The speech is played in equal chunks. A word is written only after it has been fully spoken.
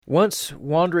Once,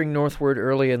 wandering northward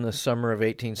early in the summer of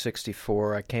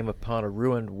 1864, I came upon a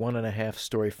ruined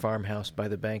 1.5-story farmhouse by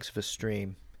the banks of a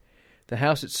stream. The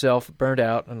house itself, burnt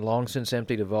out and long since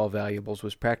emptied of all valuables,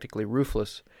 was practically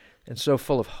roofless, and so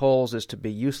full of holes as to be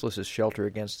useless as shelter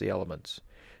against the elements.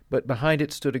 But behind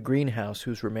it stood a greenhouse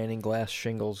whose remaining glass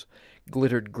shingles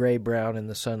glittered gray-brown in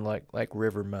the sunlight like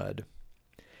river mud.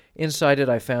 Inside it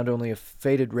I found only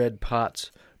faded red pots,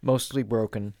 mostly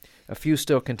broken, a few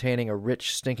still containing a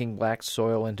rich, stinking black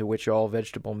soil into which all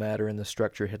vegetable matter in the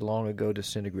structure had long ago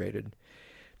disintegrated.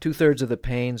 2/3 of the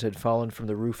panes had fallen from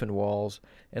the roof and walls,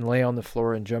 and lay on the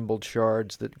floor in jumbled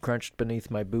shards that crunched beneath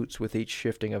my boots with each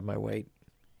shifting of my weight.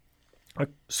 A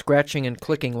scratching and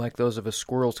clicking like those of a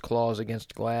squirrel's claws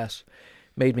against glass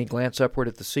made me glance upward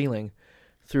at the ceiling,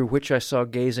 through which I saw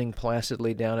gazing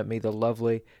placidly down at me the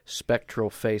lovely,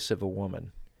 spectral face of a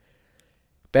woman.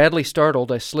 Badly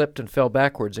startled, I slipped and fell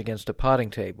backwards against a potting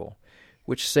table,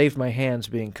 which saved my hands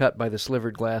being cut by the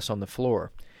slivered glass on the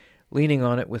floor. Leaning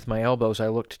on it with my elbows, I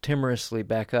looked timorously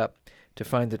back up to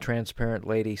find the transparent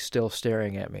lady still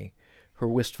staring at me, her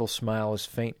wistful smile as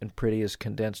faint and pretty as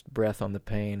condensed breath on the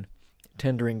pane,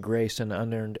 tendering grace and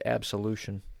unearned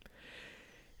absolution.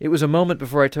 It was a moment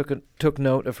before I took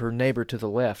note of her neighbor to the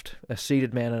left, a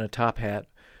seated man in a top hat,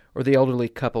 or the elderly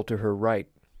couple to her right.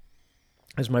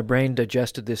 As my brain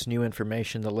digested this new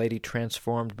information, the lady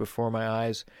transformed before my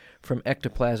eyes from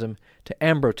ectoplasm to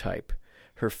ambrotype,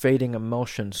 her fading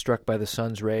emulsion struck by the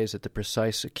sun's rays at the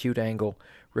precise acute angle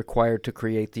required to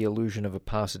create the illusion of a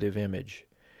positive image.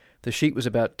 The sheet was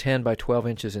about 10 by 12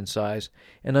 inches in size,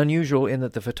 and unusual in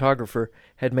that the photographer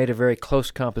had made a very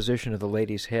close composition of the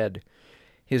lady's head,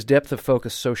 his depth of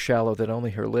focus so shallow that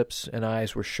only her lips and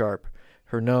eyes were sharp,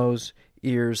 her nose,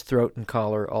 ears, throat, and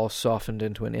collar all softened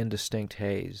into an indistinct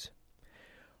haze.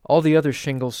 All the other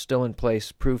shingles still in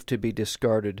place proved to be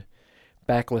discarded,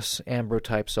 backless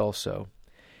ambrotypes also.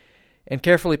 And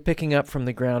carefully picking up from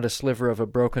the ground a sliver of a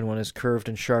broken one as curved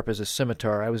and sharp as a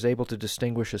scimitar, I was able to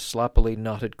distinguish a sloppily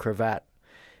knotted cravat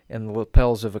and the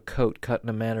lapels of a coat cut in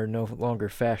a manner no longer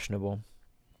fashionable.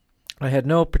 I had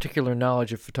no particular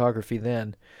knowledge of photography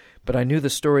then, but I knew the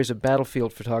stories of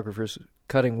battlefield photographers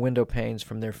cutting window panes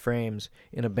from their frames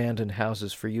in abandoned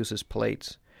houses for use as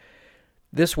plates.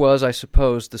 This was, I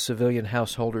suppose, the civilian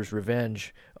householders'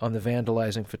 revenge on the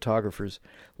vandalizing photographers,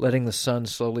 letting the sun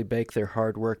slowly bake their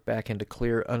hard work back into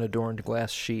clear, unadorned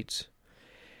glass sheets.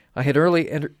 I had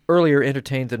earlier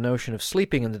entertained the notion of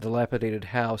sleeping in the dilapidated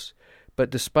house, but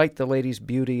despite the lady's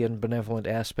beauty and benevolent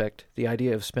aspect, the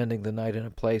idea of spending the night in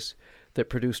a place that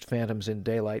produced phantoms in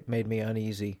daylight made me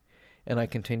uneasy, and I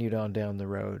continued on down the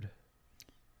road.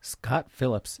 Scott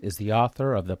Phillips is the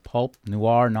author of the pulp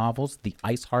noir novels The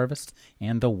Ice Harvest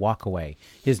and The Walkaway.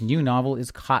 His new novel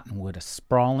is Cottonwood, a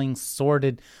sprawling,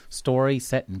 sordid story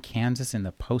set in Kansas in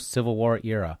the post-Civil War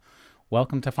era.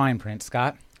 Welcome to Fine Print,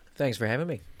 Scott. Thanks for having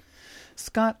me.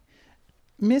 Scott,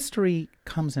 mystery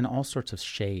comes in all sorts of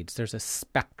shades. There's a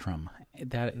spectrum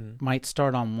that might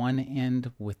start on one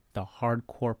end with the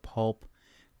hardcore pulp,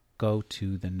 go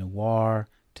to the noir,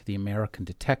 to the American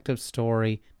detective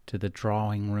story, to the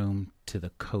drawing room, to the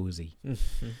cozy.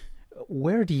 Mm-hmm.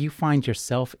 Where do you find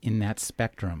yourself in that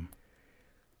spectrum?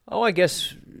 Oh, I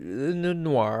guess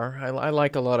noir. I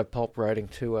like a lot of pulp writing,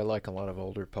 too. I like a lot of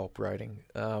older pulp writing.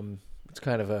 It's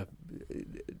kind of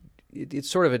it's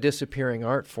sort of a disappearing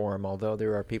art form, although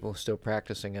there are people still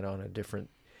practicing it on in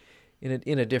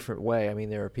a different way. I mean,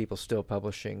 there are people still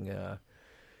publishing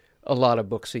a lot of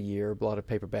books a year, a lot of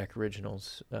paperback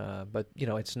originals, but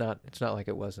it's not like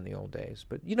it was in the old days.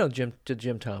 But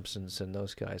Jim Thompson's and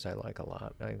those guys I like a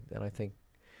lot, and I think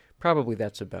probably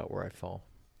that's about where I fall.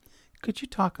 Could you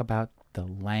talk about the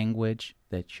language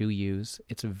that you use?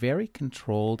 It's very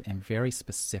controlled and very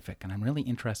specific, and I'm really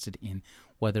interested in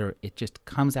whether it just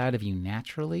comes out of you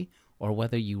naturally or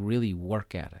whether you really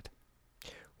work at it.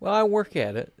 Well, I work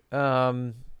at it.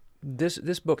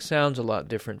 This book sounds a lot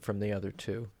different from the other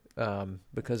two.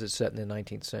 Because it's set in the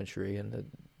 19th century and the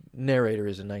narrator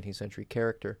is a 19th century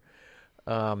character.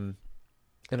 And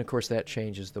of course that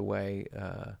changes the way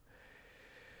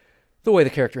the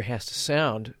character has to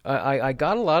sound. I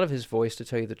got a lot of his voice, to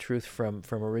tell you the truth, from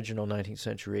original 19th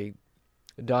century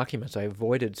documents. I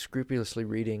avoided scrupulously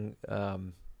reading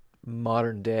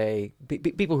modern day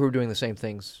people who are doing the same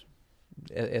things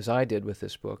as I did with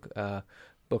this book.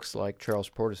 Books like Charles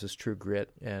Portis's True Grit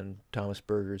and Thomas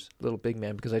Berger's Little Big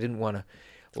Man, because I didn't want to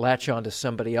latch on to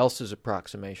somebody else's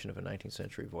approximation of a 19th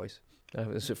century voice. I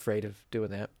was afraid of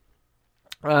doing that.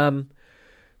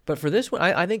 But for this one,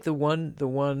 I think the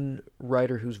one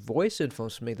writer whose voice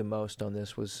influenced me the most on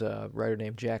this was a writer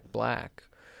named Jack Black,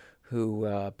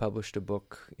 who published a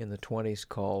book in the 20s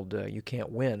called You Can't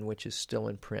Win, which is still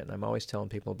in print. And I'm always telling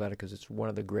people about it because it's one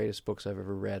of the greatest books I've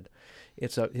ever read.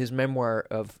 It's his memoir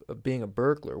of being a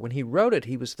burglar. When he wrote it,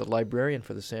 he was the librarian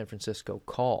for the San Francisco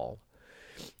Call.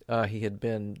 He had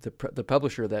been, the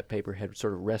publisher of that paper had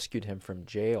sort of rescued him from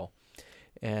jail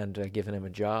and given him a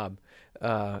job.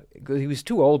 He was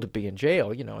too old to be in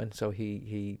jail, and so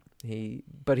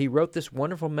but he wrote this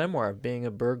wonderful memoir of being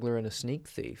a burglar and a sneak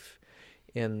thief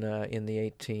in the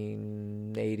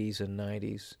 1880s and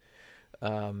 90s.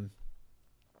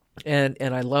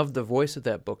 And I loved the voice of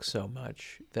that book so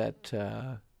much that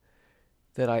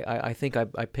I think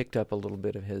I picked up a little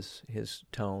bit of his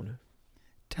tone.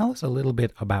 Tell us a little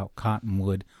bit about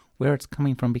Cottonwood, where it's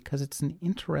coming from, because it's an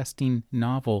interesting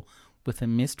novel with a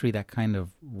mystery that kind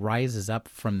of rises up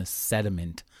from the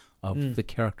sediment of the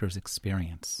character's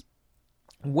experience.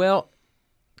 Well,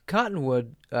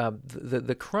 Cottonwood,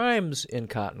 the crimes in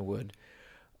Cottonwood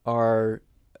are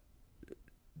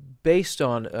based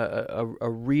on a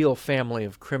real family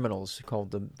of criminals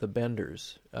called the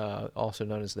Benders, also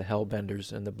known as the Hell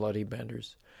Benders and the Bloody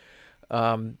Benders.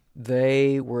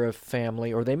 They were a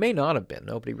family, or they may not have been.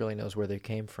 Nobody really knows where they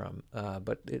came from,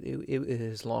 but it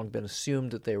has long been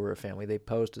assumed that they were a family. They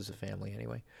posed as a family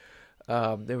anyway.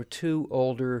 There were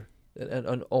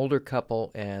an older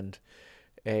couple and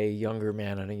a younger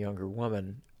man and a younger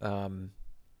woman,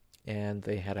 and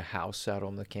they had a house out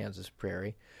on the Kansas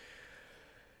prairie.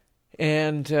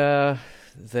 And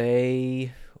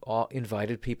they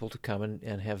invited people to come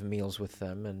and have meals with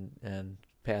them and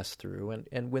pass through.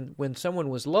 And when someone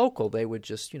was local, they would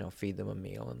just feed them a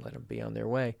meal and let them be on their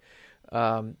way.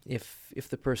 If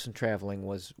the person traveling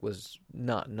was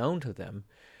not known to them,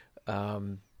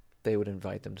 they would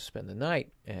invite them to spend the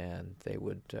night, and they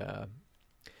would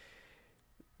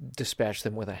dispatch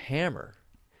them with a hammer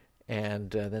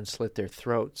and then slit their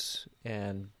throats.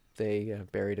 And they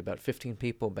buried about 15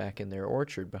 people back in their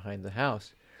orchard behind the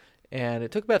house. And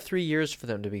it took about 3 years for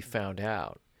them to be found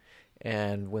out.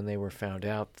 And when they were found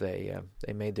out, they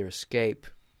made their escape.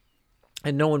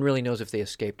 And no one really knows if they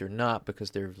escaped or not,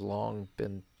 because there have long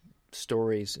been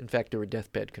stories. In fact, there were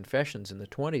deathbed confessions in the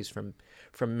 20s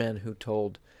from men who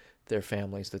told their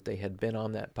families that they had been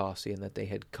on that posse and that they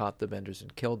had caught the Benders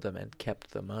and killed them and kept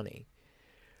the money.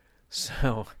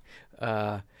 So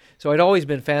I'd always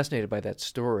been fascinated by that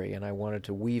story, and I wanted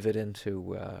to weave it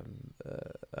into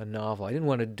a novel. I didn't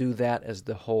want to do that as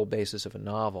the whole basis of a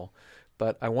novel,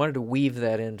 but I wanted to weave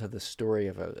that into the story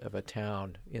of a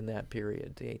town in that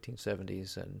period, the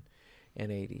 1870s and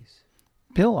 80s.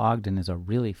 Bill Ogden is a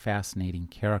really fascinating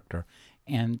character,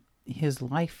 and his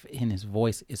life and his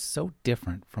voice is so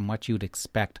different from what you'd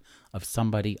expect of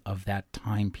somebody of that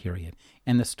time period.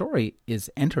 And the story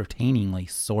is entertainingly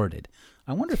sordid.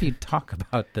 I wonder if you'd talk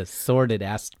about the sordid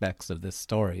aspects of this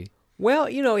story. Well,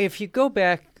 if you go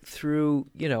back through,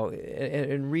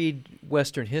 and read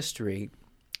Western history,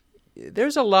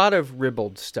 there's a lot of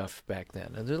ribald stuff back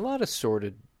then, and there's a lot of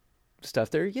sordid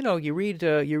stuff there. You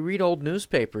read old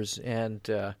newspapers, and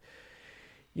the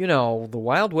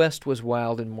Wild West was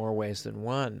wild in more ways than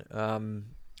one,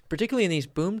 particularly in these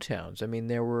boom towns. I mean,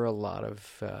 there were a lot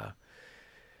of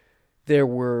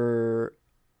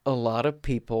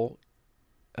people,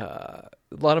 a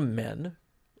lot of men,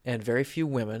 and very few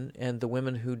women. And the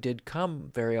women who did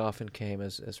come very often came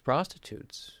as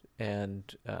prostitutes.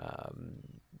 And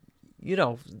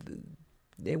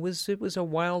it was a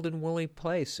wild and woolly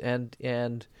place. And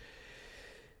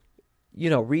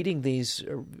reading these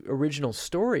original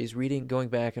stories, going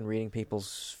back and reading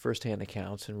people's firsthand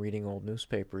accounts and reading old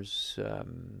newspapers,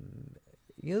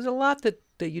 there's a lot that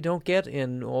you don't get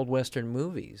in old Western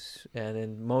movies and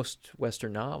in most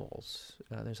Western novels.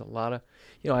 There's a lot of,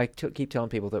 I keep telling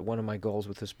people that one of my goals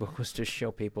with this book was to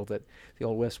show people that the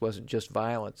Old West wasn't just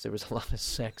violence. There was a lot of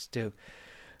sex, too.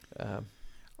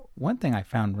 One thing I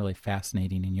found really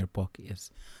fascinating in your book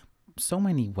is so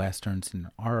many Westerns, and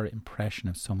our impression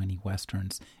of so many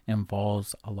Westerns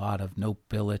involves a lot of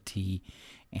nobility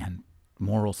and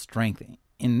moral strength.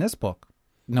 In this book,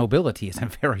 nobility is in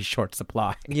very short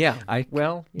supply. Yeah.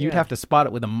 You'd have to spot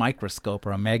it with a microscope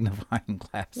or a magnifying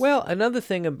glass. Well, another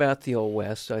thing about the Old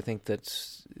West, I think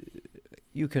that's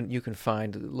you can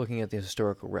find looking at the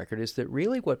historical record, is that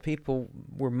really what people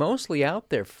were mostly out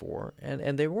there for,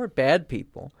 and they weren't bad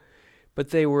people,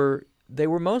 but they were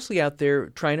mostly out there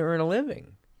trying to earn a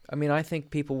living. I mean, I think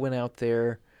people went out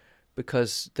there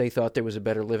because they thought there was a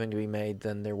better living to be made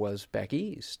than there was back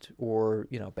east, or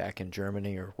back in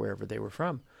Germany or wherever they were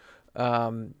from.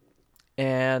 So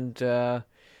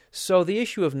the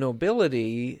issue of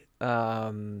nobility,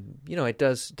 it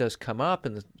does come up,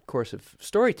 and of course of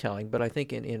storytelling, but I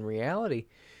think in reality,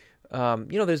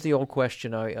 there's the old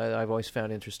question I've always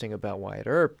found interesting about Wyatt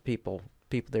Earp. People,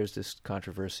 there's this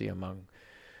controversy among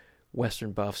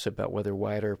Western buffs about whether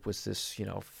Wyatt Earp was this,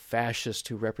 fascist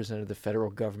who represented the federal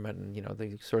government and,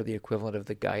 the sort of the equivalent of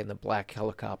the guy in the black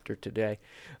helicopter today,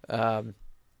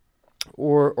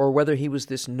 or whether he was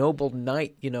this noble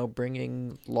knight,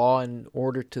 bringing law and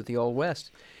order to the Old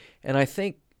West. And I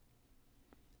think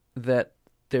that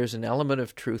there's an element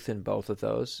of truth in both of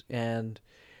those.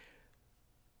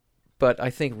 But I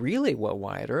think really what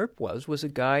Wyatt Earp was a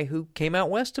guy who came out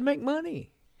west to make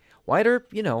money. Wyatt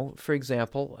Earp, for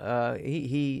example,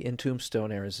 he in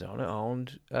Tombstone, Arizona,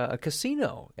 owned a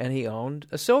casino, and he owned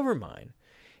a silver mine.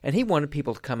 And he wanted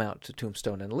people to come out to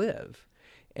Tombstone and live.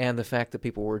 And the fact that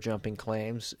people were jumping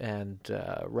claims and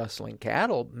rustling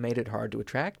cattle made it hard to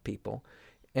attract people,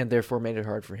 and therefore made it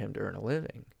hard for him to earn a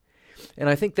living. And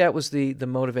I think that was the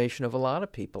motivation of a lot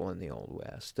of people in the Old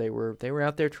West. They were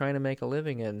out there trying to make a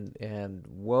living, and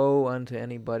woe unto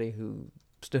anybody who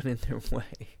stood in their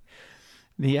way.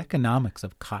 The economics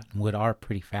of Cottonwood are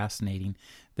pretty fascinating.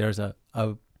 There's a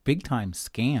big-time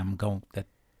scam that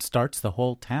starts the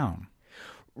whole town.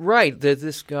 Right.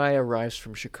 This guy arrives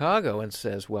from Chicago and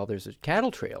says, well, there's a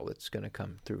cattle trail that's going to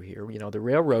come through here. The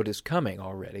railroad is coming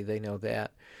already. They know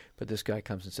that. But this guy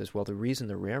comes and says, well, the reason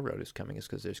the railroad is coming is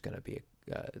because there's going to be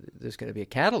a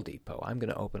cattle depot. I'm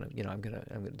going to open it. We're going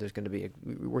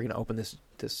to open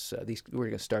we're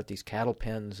going to start these cattle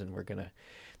pens, and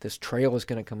this trail is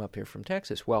going to come up here from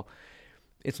Texas. Well,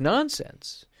 it's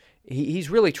nonsense. He's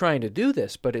really trying to do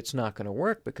this, but it's not going to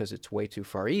work because it's way too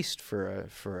far east for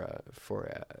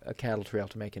a cattle trail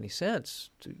to make any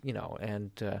sense.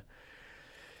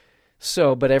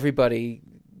 But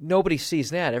nobody sees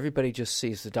that. Everybody just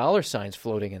sees the dollar signs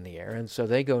floating in the air, and so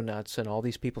they go nuts, and all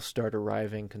these people start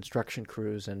arriving, construction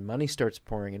crews, and money starts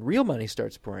pouring in. Real money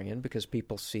starts pouring in because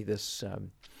people see this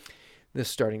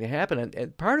starting to happen.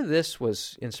 And part of this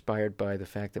was inspired by the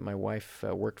fact that my wife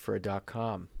worked for a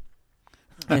 .com.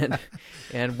 And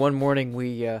one morning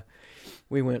we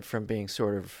went from being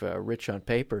sort of rich on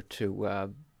paper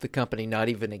to the company not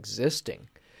even existing.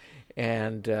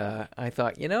 And I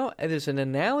thought, there's an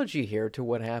analogy here to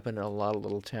what happened in a lot of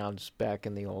little towns back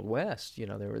in the Old West.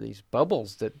 There were these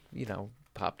bubbles that,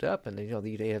 popped up, and, they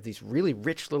have these really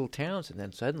rich little towns, and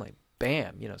then suddenly,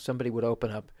 bam, somebody would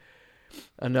open up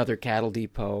another cattle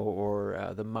depot,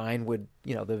 or the mine would,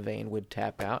 the vein would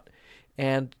tap out.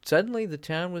 And suddenly the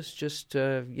town was just,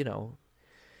 two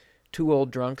old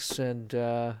drunks and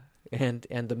the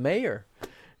mayor.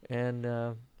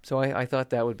 And so I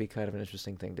thought that would be kind of an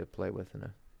interesting thing to play with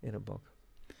in a book.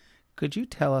 Could you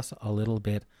tell us a little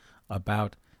bit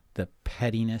about the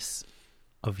pettiness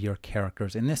of your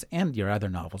characters in this and your other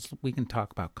novels? We can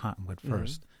talk about Cottonwood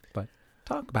first, but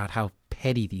talk about how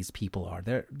petty these people are.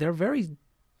 They're very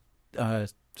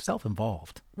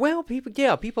self-involved. Well,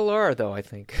 people are, though, I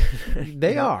think.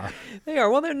 They are. They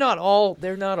are. Well, they're not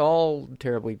all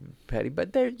terribly petty,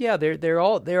 but they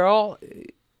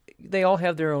all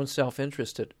have their own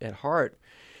self-interest at heart,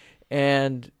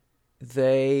 and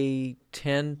they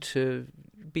tend to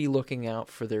be looking out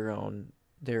for their own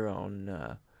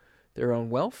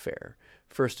welfare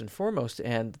first and foremost,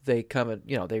 and they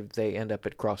they end up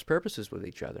at cross purposes with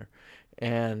each other,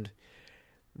 and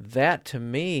that to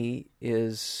me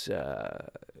is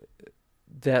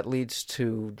that leads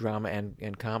to drama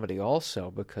and comedy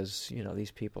also, because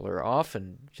these people are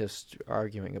often just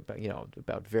arguing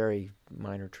about very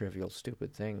minor, trivial,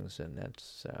 stupid things, and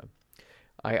that's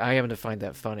I happen to find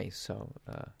that funny. So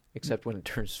except when it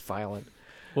turns violent.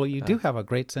 Well, you do have a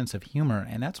great sense of humor,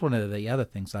 and that's one of the other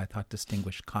things I thought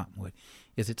distinguished Cottonwood,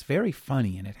 is it's very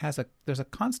funny, and there's a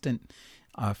constant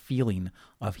feeling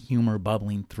of humor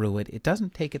bubbling through it. It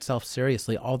doesn't take itself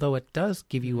seriously, although it does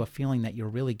give you a feeling that you're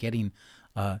really getting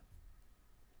an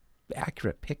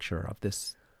accurate picture of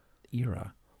this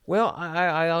era. Well,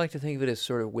 I like to think of it as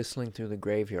sort of whistling through the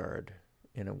graveyard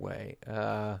in a way.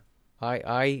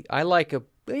 I like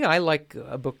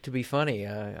a book to be funny.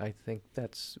 I think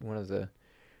that's one of the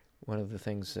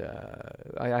things.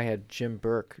 I had James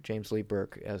Lee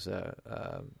Burke, as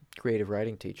a creative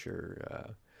writing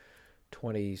teacher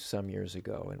 20-some years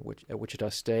ago at Wichita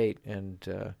State,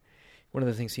 and one of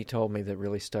the things he told me that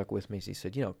really stuck with me is he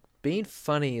said, being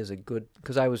funny is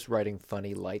because I was writing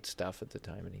funny, light stuff at the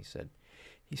time, and he said,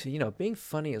 being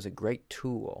funny is a great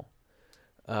tool.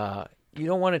 You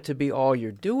don't want it to be all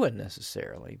you're doing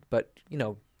necessarily, but,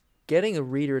 getting a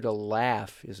reader to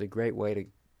laugh is a great way to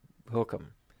hook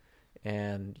them.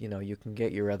 And, you can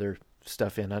get your other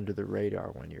stuff in under the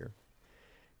radar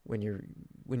when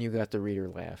you got the reader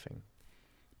laughing.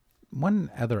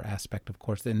 one other aspect, of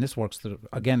course, and this works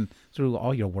through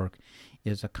all your work,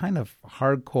 is a kind of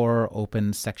hardcore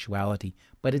open sexuality,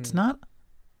 but it's not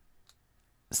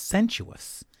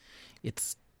sensuous.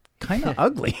 It's kind of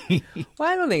ugly. Well,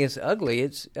 I don't think it's ugly.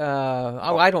 It's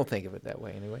I don't think of it that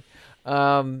way anyway.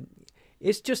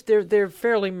 It's just they're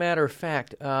fairly matter of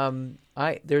fact.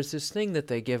 There's this thing that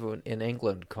they give in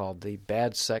England called the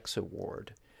Bad Sex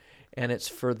Award, and it's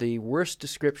for the worst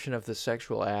description of the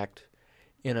sexual act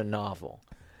in a novel.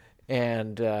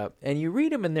 And you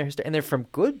read them, and they're from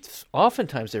good.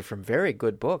 Oftentimes, they're from very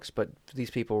good books. But these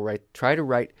people try to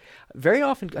write. Very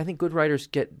often, I think good writers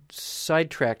get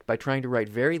sidetracked by trying to write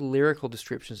very lyrical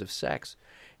descriptions of sex.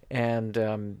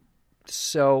 And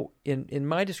so, in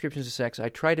my descriptions of sex, I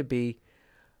try to be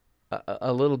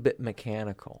a little bit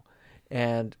mechanical.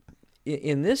 And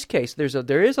in this case,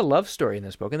 there is a love story in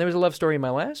this book, and there was a love story in my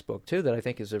last book too that I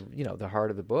think is the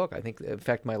heart of the book. I think, in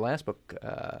fact, my last book.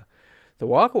 The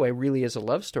Walkaway really is a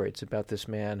love story. It's about this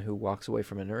man who walks away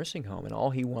from a nursing home, and all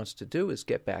he wants to do is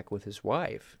get back with his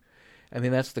wife. I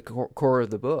mean, that's the core of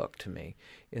the book to me,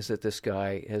 is that this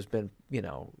guy has been,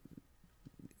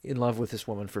 in love with this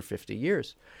woman for 50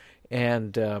 years.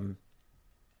 And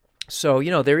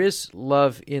so, there is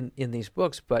love in these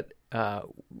books, but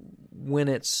when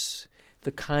it's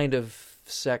the kind of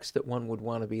sex that one would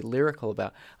want to be lyrical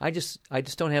about, I just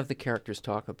don't have the characters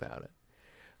talk about it.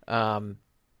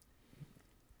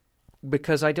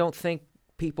 Because I don't think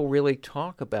people really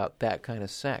talk about that kind of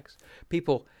sex.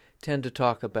 People tend to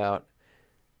talk about,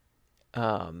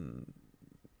 I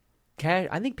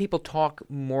think people talk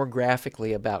more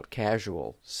graphically about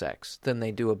casual sex than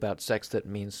they do about sex that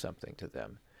means something to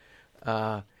them.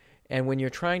 And when you're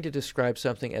trying to describe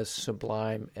something as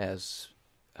sublime as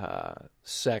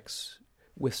sex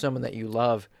with someone that you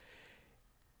love,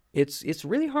 it's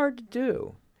really hard to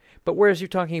do. But whereas you're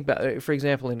talking about, for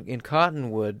example, in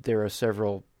Cottonwood, there are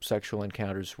several sexual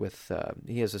encounters with,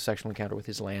 he has a sexual encounter with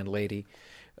his landlady,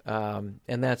 and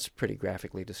that's pretty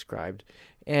graphically described.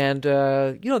 And,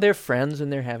 they're friends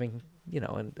and they're having,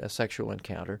 a sexual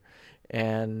encounter.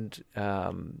 And,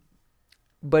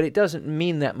 but it doesn't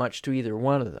mean that much to either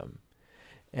one of them.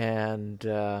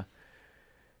 And,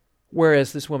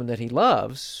 whereas this woman that he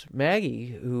loves,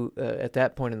 Maggie, who at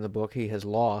that point in the book he has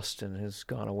lost and has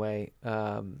gone away,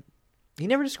 he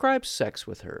never describes sex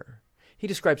with her. He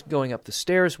describes going up the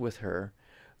stairs with her,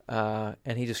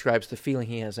 and he describes the feeling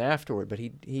he has afterward. But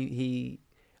I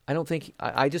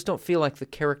just don't feel like the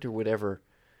character would ever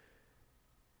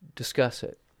discuss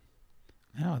it.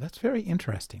 No, that's very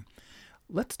interesting.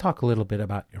 Let's talk a little bit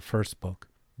about your first book,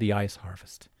 The Ice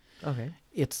Harvest. Okay.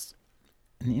 It's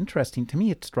to me,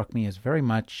 it struck me as very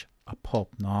much a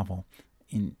pulp novel.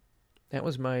 That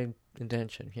was my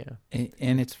intention, yeah.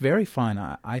 And it's very fun.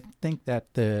 I think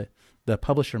that the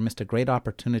publisher missed a great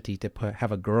opportunity to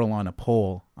have a girl on a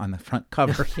pole on the front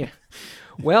cover. Yeah.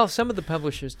 Well, some of the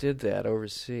publishers did that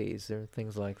overseas. There are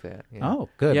things like that. Yeah. Oh,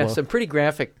 good. Yeah, some pretty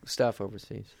graphic stuff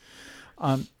overseas.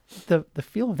 The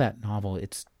feel of that novel,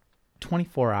 it's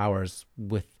 24 hours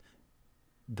with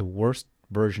the worst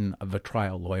version of a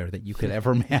trial lawyer that you could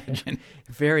ever imagine.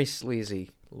 Very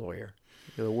sleazy lawyer,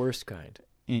 the worst kind.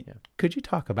 Yeah. Could you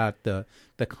talk about the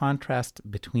contrast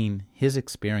between his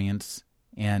experience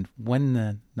and when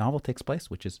the novel takes place,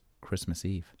 which is Christmas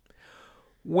Eve?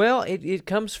 Well, it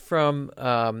comes from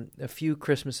a few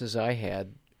Christmases I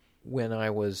had when I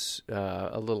was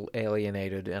a little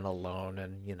alienated and alone,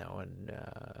 and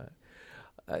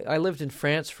I lived in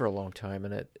France for a long time,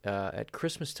 and at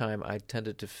Christmas time I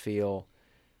tended to feel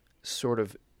sort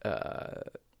of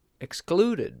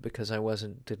excluded because I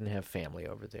didn't have family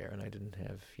over there, and I didn't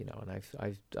have, and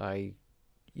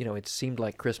it seemed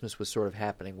like Christmas was sort of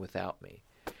happening without me,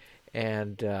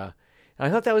 and I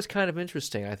thought that was kind of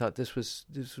interesting. I thought this would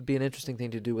be an interesting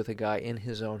thing to do with a guy in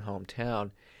his own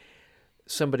hometown,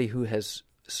 somebody who has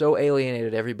so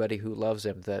alienated everybody who loves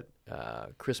him that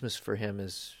Christmas for him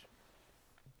is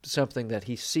something that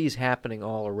he sees happening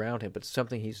all around him, but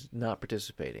something he's not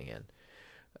participating in.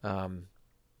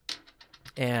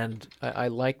 And I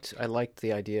liked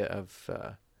the idea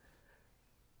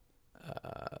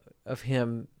of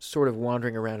him sort of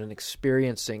wandering around and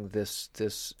experiencing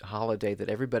this holiday that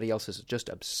everybody else is just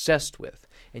obsessed with,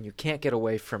 and you can't get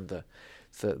away from the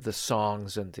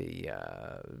songs and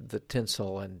the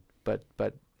tinsel, but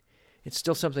it's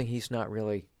still something he's not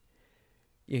really.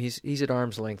 He's at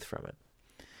arm's length from it.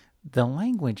 The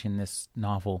language in this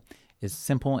novel is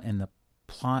simple, and the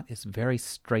plot is very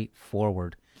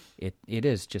straightforward. It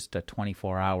is just a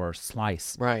 24-hour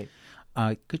slice. Right.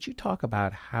 Could you talk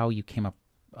about how you came up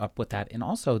up with that. And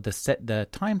also the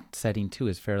time setting too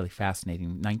is fairly fascinating.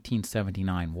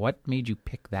 1979. What made you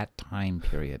pick that time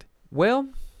period? Well,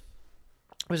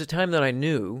 it was a time that I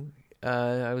knew.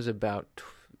 I was about,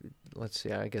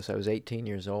 I guess I was 18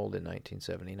 years old in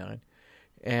 1979.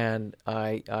 And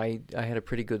I had a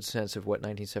pretty good sense of what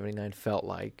 1979 felt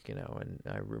like, and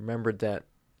I remembered that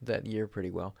year pretty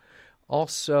well.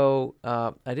 Also,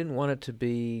 I didn't want it to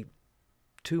be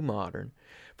too modern.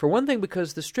 For one thing,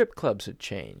 because the strip clubs had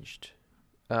changed.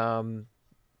 I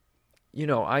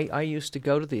used to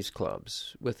go to these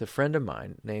clubs with a friend of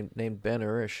mine named Ben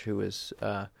Urish, who is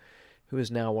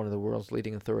now one of the world's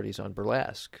leading authorities on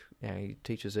burlesque. He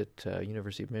teaches at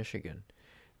University of Michigan.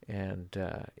 And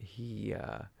he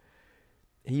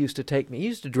used to take me. He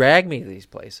used to drag me to these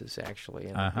places, actually.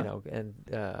 And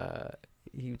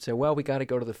he would say, "Well, we got to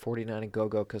go to the 49 and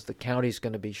Go-Go because the county's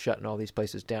going to be shutting all these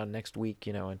places down next week."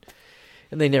 And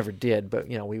they never did, but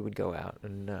we would go out,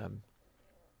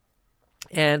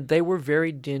 and they were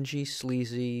very dingy,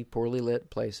 sleazy, poorly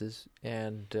lit places,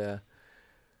 and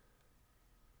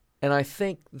I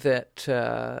think that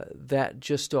that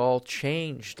just all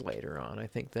changed later on. I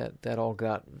think that all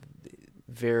got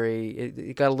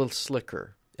it got a little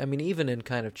slicker. I mean, even in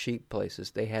kind of cheap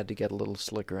places, they had to get a little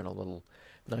slicker and a little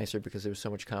nicer because there was so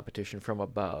much competition from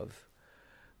above.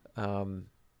 And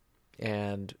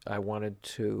I wanted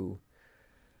to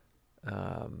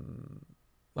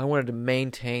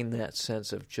maintain that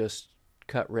sense of just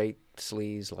cut rate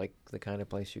sleaze, like the kind of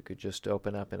place you could just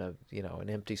open up in an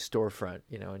empty storefront,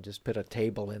 and just put a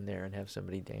table in there and have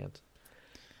somebody dance.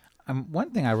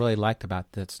 One thing I really liked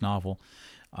about this novel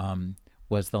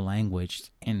was the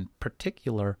language, in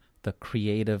particular the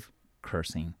creative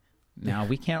cursing. Now,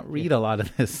 we can't read a lot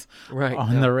of this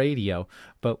on the radio,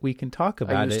 but we can talk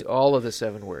about it. I used all of the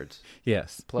 7 words.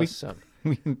 Yes. Plus some.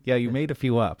 Yeah, you made a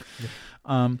few up.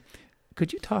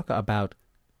 Could you talk about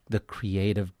the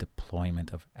creative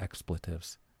deployment of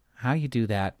expletives, how you do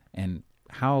that, and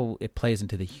how it plays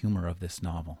into the humor of this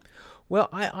novel? Well,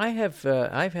 I've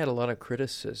had a lot of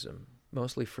criticism,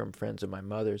 mostly from friends of my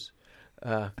mother's,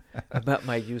 about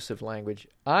my use of language.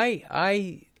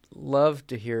 I love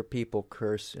to hear people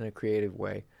curse in a creative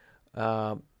way,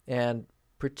 and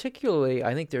particularly,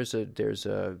 I think there's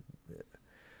a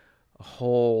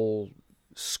whole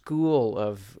school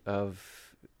of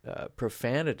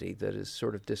profanity that is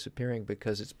sort of disappearing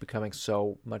because it's becoming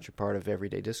so much a part of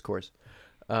everyday discourse.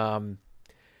 I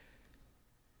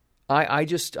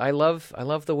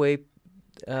love the way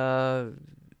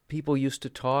people used to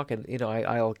talk, and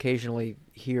I'll occasionally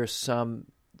hear some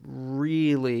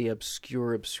really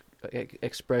obscure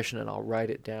expression, and I'll write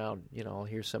it down. I'll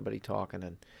hear somebody talking,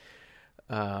 and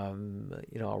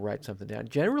I'll write something down.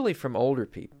 Generally from older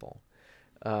people.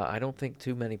 I don't think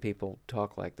too many people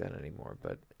talk like that anymore,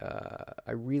 but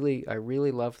I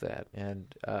really love that,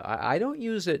 and I don't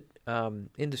use it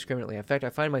indiscriminately. In fact, I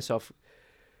find myself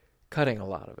cutting a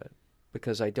lot of it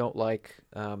because I don't like,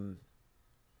 I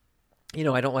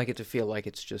don't like it to feel like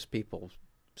it's just people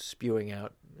spewing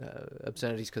out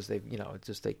obscenities because they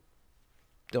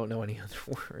don't know any other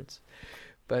words.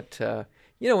 But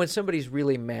when somebody's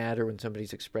really mad or when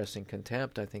somebody's expressing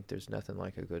contempt, I think there's nothing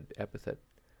like a good epithet.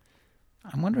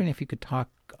 I'm wondering if you could talk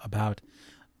about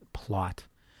plot.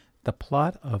 The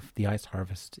plot of The Ice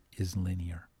Harvest is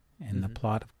linear, and the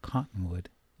plot of Cottonwood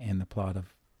and the plot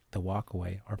of The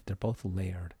Walkaway they're both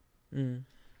layered. Mm.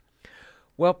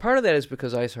 Well, part of that is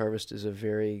because Ice Harvest is a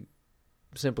very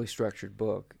simply structured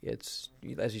book. It's,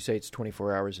 as you say, it's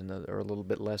 24 hours or a little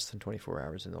bit less than 24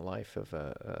 hours in the life of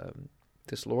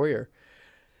this lawyer,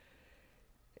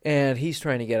 and he's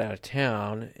trying to get out of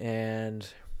town,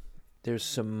 and there's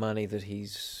some money that he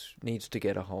needs to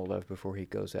get a hold of before he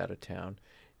goes out of town.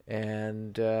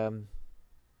 And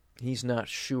he's not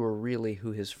sure really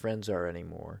who his friends are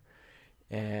anymore.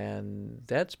 And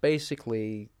that's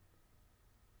basically,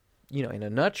 in a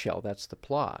nutshell, that's the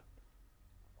plot.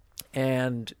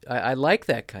 And I like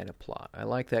that kind of plot. I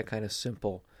like that kind of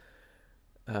simple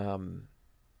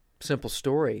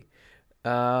story.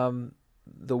 The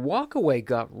Walkaway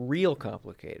got real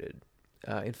complicated.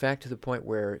 In fact, to the point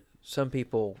where some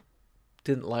people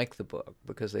didn't like the book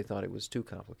because they thought it was too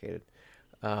complicated.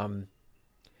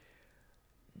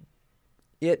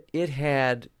 It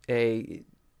had a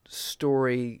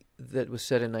story that was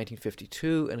set in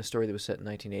 1952 and a story that was set in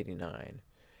 1989.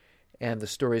 And the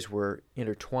stories were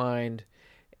intertwined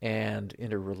and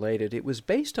interrelated. It was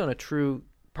based on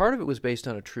part of it was based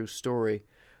on a true story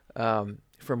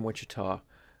from Wichita.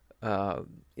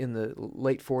 In the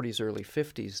late 40s, early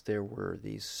 50s, there were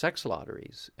these sex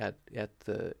lotteries at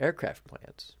the aircraft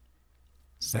plants.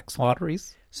 Sex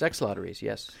lotteries? Sex lotteries,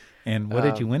 yes. And what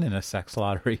did you win in a sex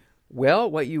lottery?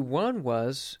 Well, what you won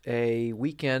was a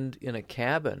weekend in a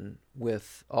cabin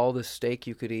with all the steak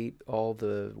you could eat, all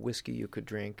the whiskey you could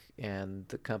drink, and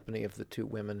the company of the two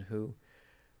women who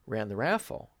ran the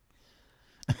raffle.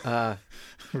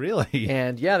 Really?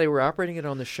 And yeah, they were operating it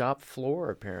on the shop floor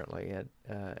apparently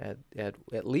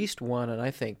at least one, and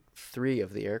I think 3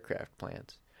 of the aircraft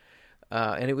plants.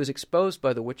 And it was exposed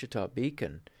by the Wichita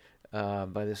Beacon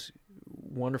by this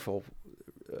wonderful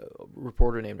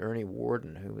reporter named Ernie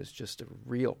Warden, who was just a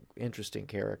real interesting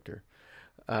character.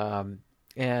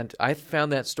 And I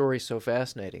found that story so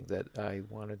fascinating that I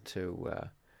wanted to.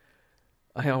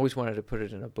 I always wanted to put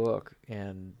it in a book,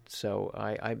 and so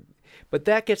but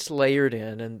that gets layered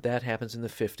in, and that happens in the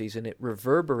 50s, and it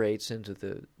reverberates into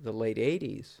the late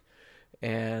 80s,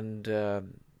 and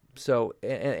so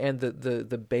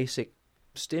the basic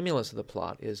stimulus of the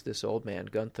plot is this old man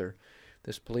Gunther,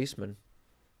 this policeman,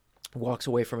 walks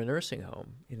away from a nursing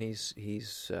home, and he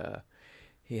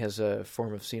has a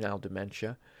form of senile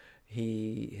dementia.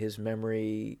 His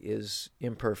memory is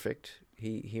imperfect.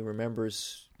 He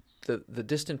remembers the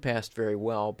distant past very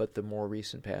well, but the more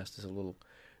recent past is a little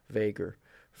vaguer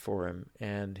for him.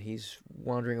 And he's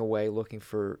wandering away looking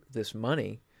for this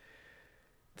money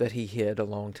that he hid a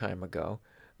long time ago,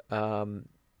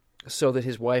 so that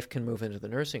his wife can move into the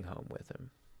nursing home with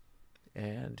him.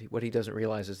 And what he doesn't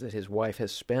realize is that his wife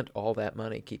has spent all that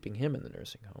money keeping him in the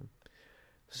nursing home.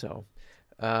 So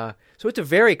it's a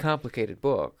very complicated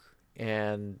book,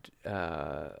 and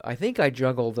I think I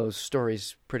juggle those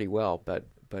stories pretty well, but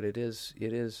it is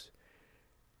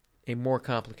a more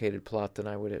complicated plot than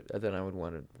I would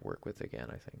want to work with again,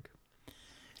 I think.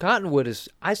 Cottonwood is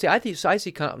I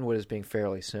see Cottonwood as being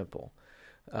fairly simple.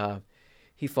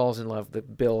 He falls in love.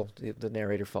 The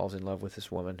narrator falls in love with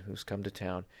this woman who's come to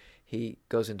town. He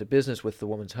goes into business with the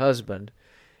woman's husband.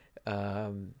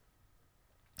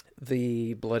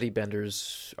 The Bloody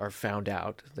Benders are found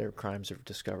out. Their crimes are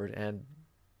discovered, and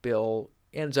Bill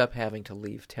ends up having to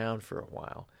leave town for a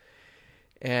while.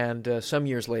 And some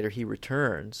years later, he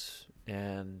returns,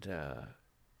 and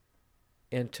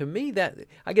to me, that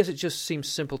I guess it just seems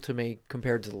simple to me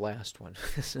compared to the last one.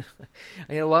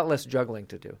 I had a lot less juggling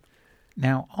to do.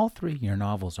 Now, all 3 of your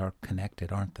novels are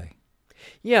connected, aren't they?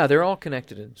 Yeah, they're all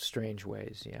connected in strange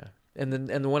ways. Yeah, and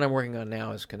the one I'm working on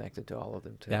now is connected to all of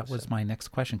them too. That was my next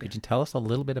question. Could you tell us a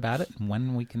little bit about it and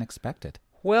when we can expect it?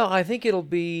 Well, I think it'll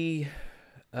be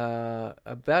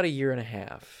about a year and a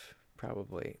half.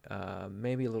 Probably,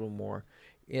 maybe a little more.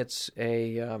 It's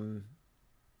a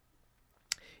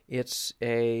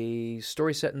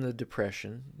story set in the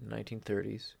Depression,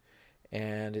 1930s,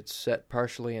 and it's set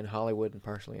partially in Hollywood and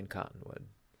partially in Cottonwood.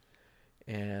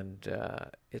 And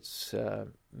its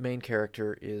main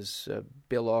character is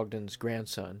Bill Ogden's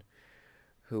grandson,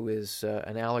 who is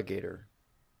an alligator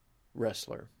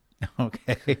wrestler.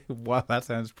 Okay, wow, that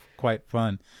sounds quite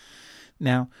fun.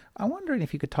 Now, I'm wondering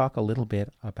if you could talk a little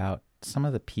bit about some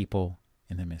of the people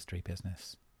in the mystery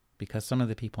business, because some of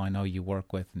the people I know you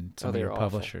work with and some of your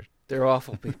publishers. They're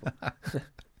awful people.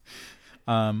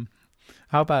 How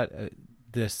about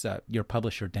your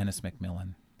publisher, Dennis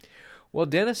McMillan? Well,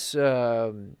 Dennis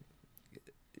came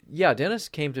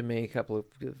to me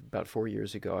about 4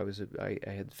 years ago. I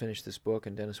had finished this book,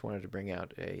 and Dennis wanted to bring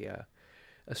out a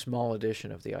small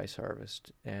edition of The Ice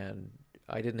Harvest, and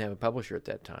I didn't have a publisher at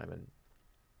that time, and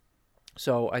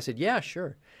so I said, yeah,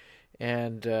 sure.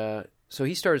 And so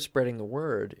he started spreading the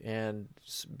word, and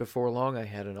before long I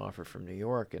had an offer from New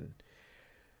York,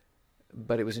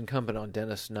 but it was incumbent on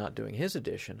Dennis not doing his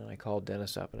edition, and I called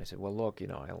Dennis up and I said, well, look,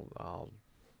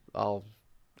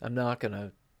 I'm not going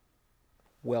to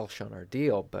welsh on our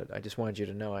deal, but I just wanted you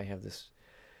to know I have this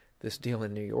deal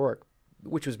in New York,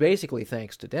 which was basically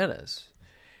thanks to Dennis.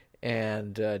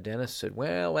 And Dennis said,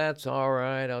 well, that's all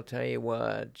right. I'll tell you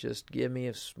what, just give me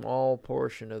a small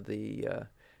portion of the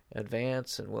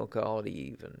advance and we'll call it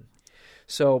even.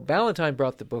 So Ballantine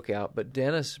brought the book out, but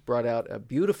Dennis brought out a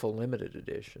beautiful limited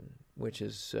edition, which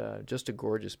is just a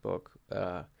gorgeous book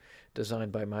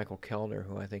designed by Michael Kellner,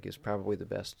 who I think is probably the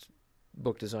best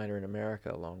book designer in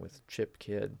America, along with Chip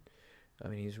Kidd. I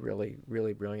mean, he's really,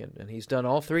 really brilliant. And he's done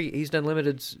all 3. He's done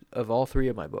limiteds of all 3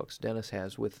 of my books. Dennis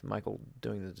has, with Michael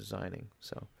doing the designing.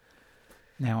 So,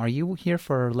 now, are you here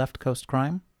for Left Coast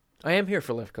Crime? I am here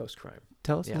for Left Coast Crime.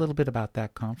 Tell us a little bit about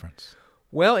that conference.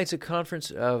 Well, it's a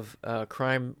conference of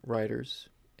crime writers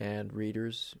and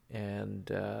readers and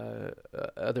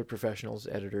other professionals,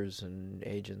 editors and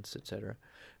agents, etc.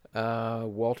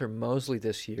 Walter Mosley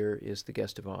this year is the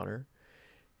guest of honor.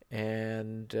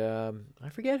 And I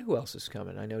forget who else is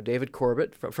coming. I know David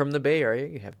Corbett from the Bay Area.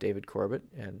 You have David Corbett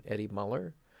and Eddie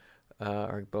Muller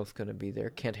are both going to be there.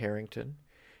 Kent Harrington,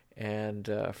 and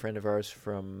a friend of ours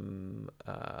from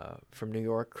New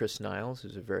York, Chris Niles,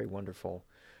 who's a very wonderful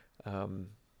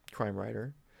crime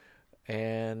writer.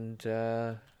 And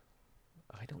I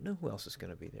don't know who else is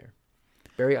going to be there.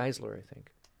 Barry Eisler, I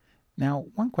think. Now,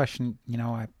 one question,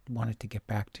 I wanted to get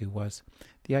back to was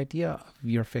the idea of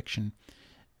your fiction.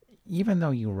 Even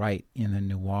though you write in the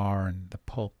noir and the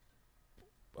pulp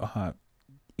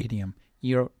idiom,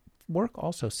 your work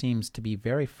also seems to be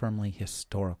very firmly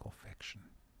historical fiction.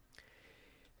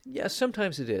 Yeah,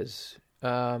 sometimes it is.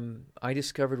 I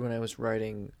discovered when I was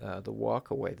writing The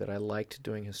Walk Away that I liked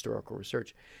doing historical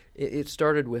research. It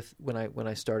started with when I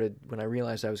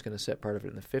realized I was going to set part of it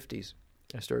in the 50s.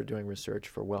 I started doing research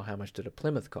for, how much did a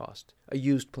Plymouth cost? A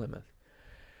used Plymouth.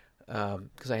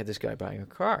 Because I had this guy buying a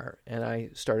car, and I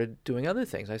started doing other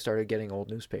things. I started getting old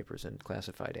newspapers and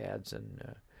classified ads,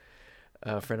 and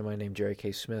a friend of mine named Jerry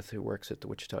K. Smith, who works at the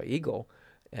Wichita Eagle,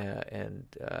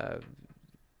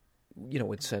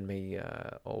 would send me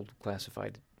old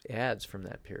classified ads from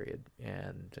that period.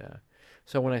 And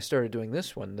so when I started doing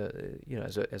this one,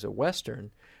 as a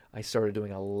Western, I started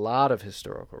doing a lot of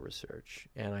historical research,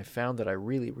 and I found that I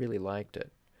really, really liked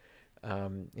it.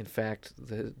 In fact,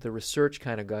 the research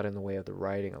kind of got in the way of the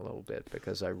writing a little bit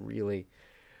because I really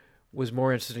was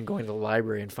more interested in going to the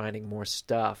library and finding more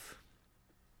stuff.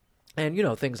 And,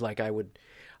 things like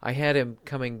I had him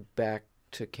coming back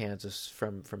to Kansas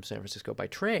from San Francisco by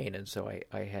train, and so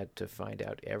I had to find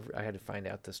out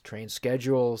the train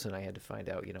schedules, and I had to find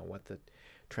out, what the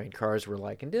train cars were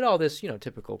like, and did all this,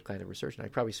 typical kind of research. And I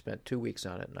probably spent 2 weeks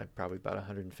on it, and I probably bought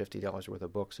 $150 worth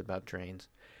of books about trains.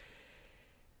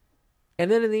 And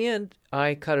then in the end,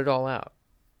 I cut it all out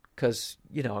because,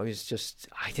 it was just,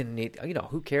 I didn't need,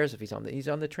 who cares if he's on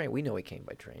the train? We know he came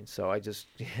by train. So I just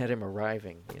had him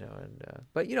arriving,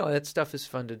 but that stuff is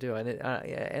fun to do. And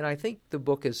and I think the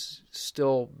book is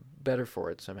still better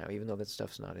for it somehow, even though that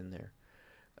stuff's not in there.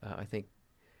 I think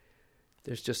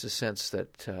there's just a sense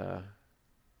that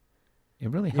it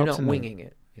really helps you're not winging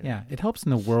it. Yeah, it helps in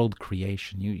the world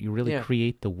creation. You really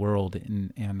create the world,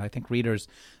 and I think readers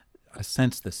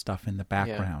sense this stuff in the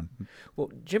background. Yeah.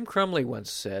 Well, Jim Crumley once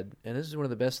said, and this is one of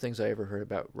the best things I ever heard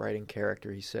about writing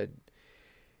character, he said,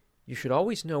 you should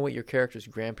always know what your character's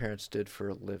grandparents did for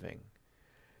a living.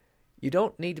 You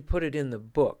don't need to put it in the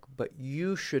book, but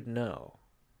you should know.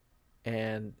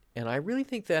 And I really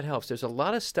think that helps. There's a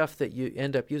lot of stuff that you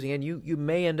end up using, and you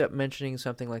may end up mentioning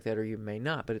something like that, or you may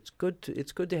not, but it's good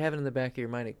to have it in the back of your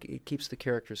mind. It keeps the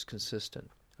characters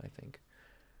consistent, I think.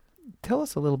 Tell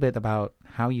us a little bit about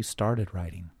how you started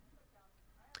writing.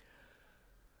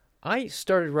 I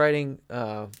started writing when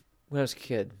I was a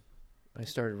kid. I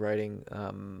started writing,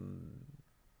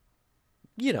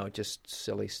 just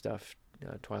silly stuff,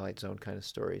 Twilight Zone kind of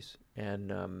stories.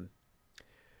 And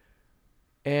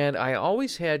I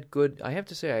always had good, I have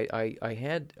to say, I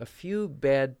had a few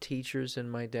bad teachers in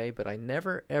my day, but I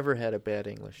never, ever had a bad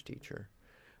English teacher.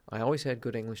 I always had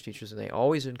good English teachers, and they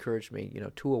always encouraged me,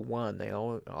 201, they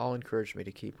all encouraged me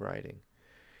to keep writing.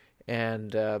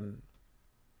 And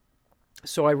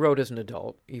so I wrote as an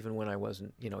adult, even when I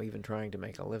wasn't, even trying to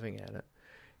make a living at it.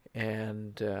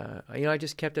 And, I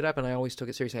just kept it up, and I always took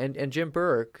it seriously. And Jim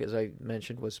Burke, as I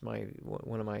mentioned, was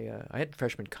one of my, I had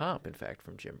freshman comp, in fact,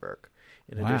 from Jim Burke,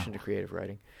 in addition to creative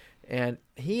writing. And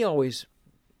he always...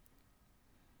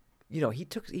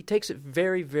 he takes it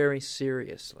very, very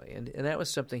seriously, and that was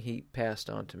something he passed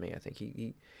on to me. I think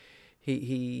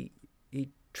he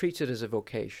treats it as a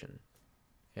vocation,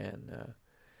 and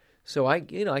so I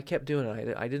kept doing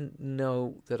it. I didn't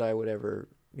know that I would ever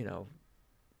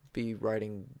be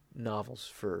writing novels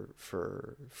for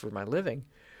my living,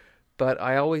 but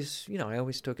I always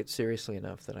took it seriously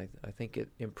enough that I think it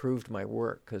improved my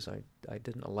work because I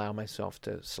didn't allow myself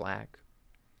to slack.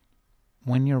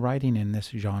 When you're writing in this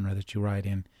genre that you write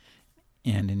in,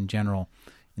 and in general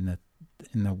in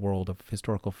the world of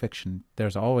historical fiction,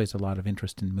 there's always a lot of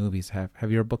interest in movies.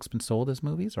 Have your books been sold as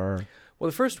movies, or? Well,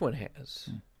 the first one has.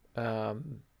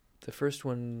 The first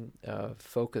one,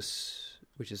 Focus,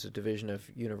 which is a division of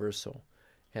Universal,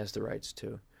 has the rights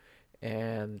to,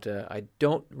 and I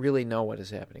don't really know what is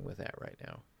happening with that right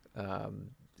now.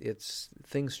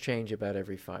 Things change about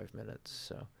every 5 minutes,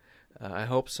 so I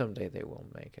hope someday they will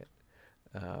make it.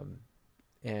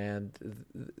 And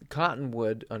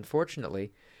Cottonwood,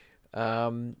 unfortunately,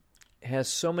 has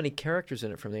so many characters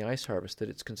in it from the Ice Harvest that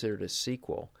it's considered a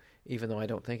sequel, even though I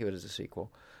don't think of it as a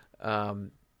sequel.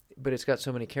 But it's got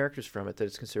so many characters from it that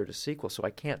it's considered a sequel, so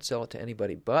I can't sell it to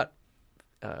anybody but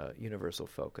universal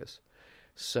focus.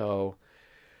 So,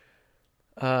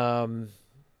 so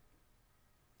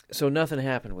nothing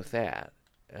happened with that.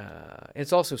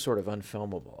 It's also sort of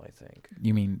unfilmable, I think.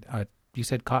 You mean you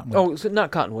said Cottonwood? Oh, so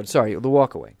not Cottonwood. Sorry, The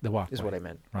Walkaway. The Walkaway is what I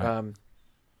meant. Right.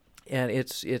 And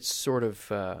it's sort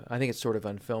of I think it's sort of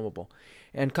unfilmable.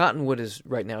 And Cottonwood is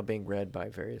right now being read by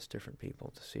various different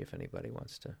people to see if anybody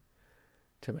wants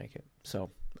to make it.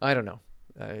 So I don't know.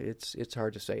 It's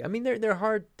hard to say. I mean, they're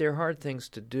hard things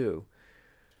to do.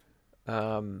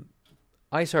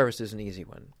 Ice Harvest is an easy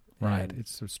one. Right. And,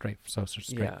 it's so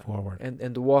straightforward. Yeah.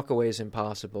 And The Walkaway is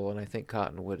impossible, and I think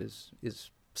Cottonwood is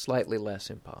slightly less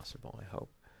impossible, I hope.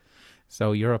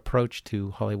 So your approach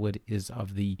to Hollywood is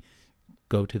of the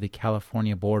go to the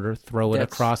California border, throw it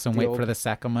across, and wait for the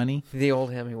sack of money? The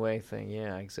old Hemingway thing,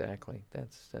 yeah, exactly.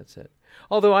 That's it.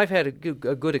 Although I've had a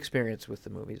good experience with the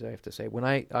movies, I have to say. When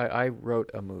I wrote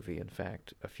a movie, in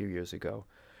fact, a few years ago,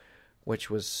 which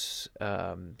was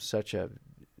such a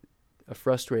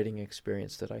frustrating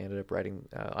experience that I ended up writing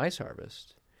Ice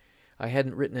Harvest. I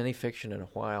hadn't written any fiction in a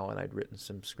while, and I'd written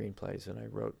some screenplays, and I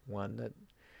wrote one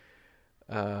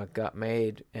that got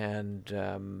made, and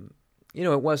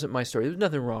it wasn't my story. There was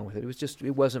nothing wrong with it.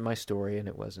 It wasn't my story, and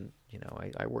it wasn't,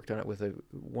 I worked on it with a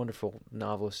wonderful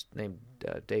novelist named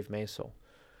Dave Masel,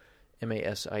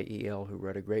 Masiel, who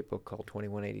wrote a great book called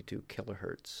 2182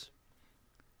 Kilohertz.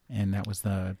 And that was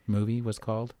the movie was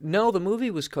called? No, the movie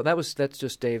was called, that's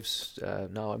just Dave's,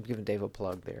 no, I'm giving Dave a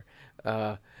plug there.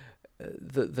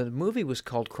 The movie was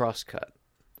called Crosscut,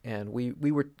 and we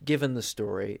were given the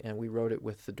story, and we wrote it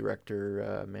with the director,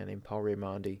 a man named Paul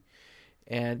Raimondi.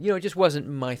 And, it just wasn't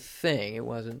my thing. It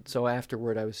wasn't. So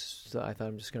afterward, I thought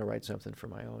I'm just going to write something for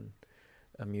my own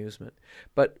amusement.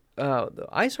 But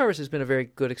Ice Harvest has been a very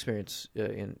good experience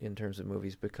in terms of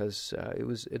movies because it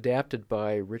was adapted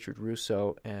by Richard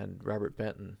Russo and Robert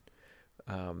Benton.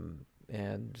 And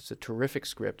it's a terrific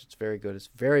script. It's very good. It's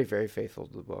very, very faithful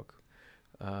to the book.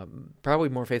 Probably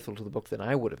more faithful to the book than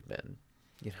I would have been,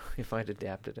 if I'd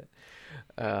adapted it.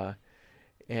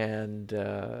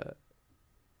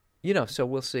 So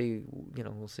we'll see.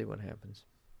 We'll see what happens.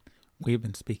 We've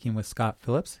been speaking with Scott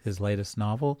Phillips. His latest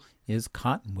novel is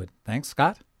Cottonwood. Thanks,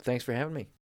 Scott. Thanks for having me.